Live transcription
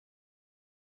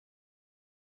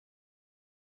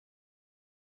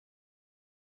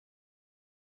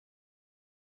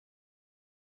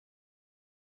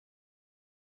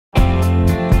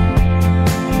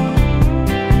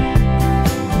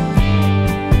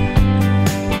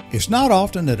It's not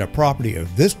often that a property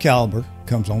of this caliber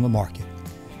comes on the market.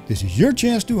 This is your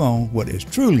chance to own what is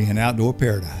truly an outdoor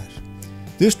paradise.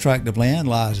 This tract of land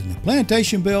lies in the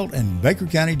plantation belt in Baker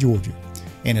County, Georgia,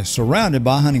 and is surrounded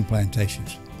by hunting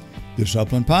plantations. This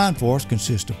upland pine forest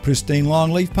consists of pristine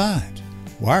longleaf pines,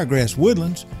 wiregrass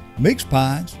woodlands, mixed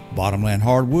pines, bottomland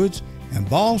hardwoods, and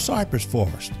bald cypress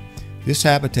forest. This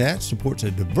habitat supports a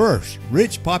diverse,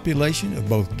 rich population of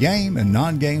both game and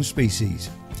non-game species.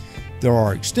 There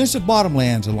are extensive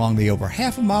bottomlands along the over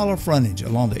half a mile of frontage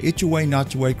along the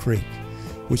Ichawaynochaway Creek,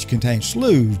 which contains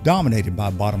sloughs dominated by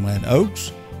bottomland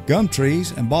oaks, gum trees,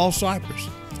 and bald cypress,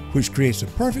 which creates a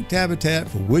perfect habitat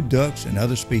for wood ducks and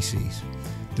other species.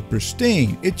 The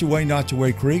pristine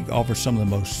Ichawaynochaway Creek offers some of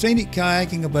the most scenic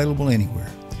kayaking available anywhere,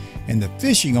 and the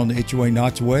fishing on the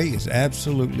Ichawaynochaway is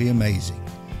absolutely amazing.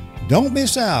 Don't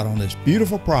miss out on this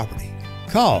beautiful property.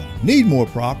 Call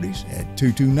Needmore Properties at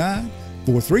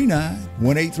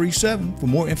 229-439-1837 for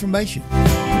more information.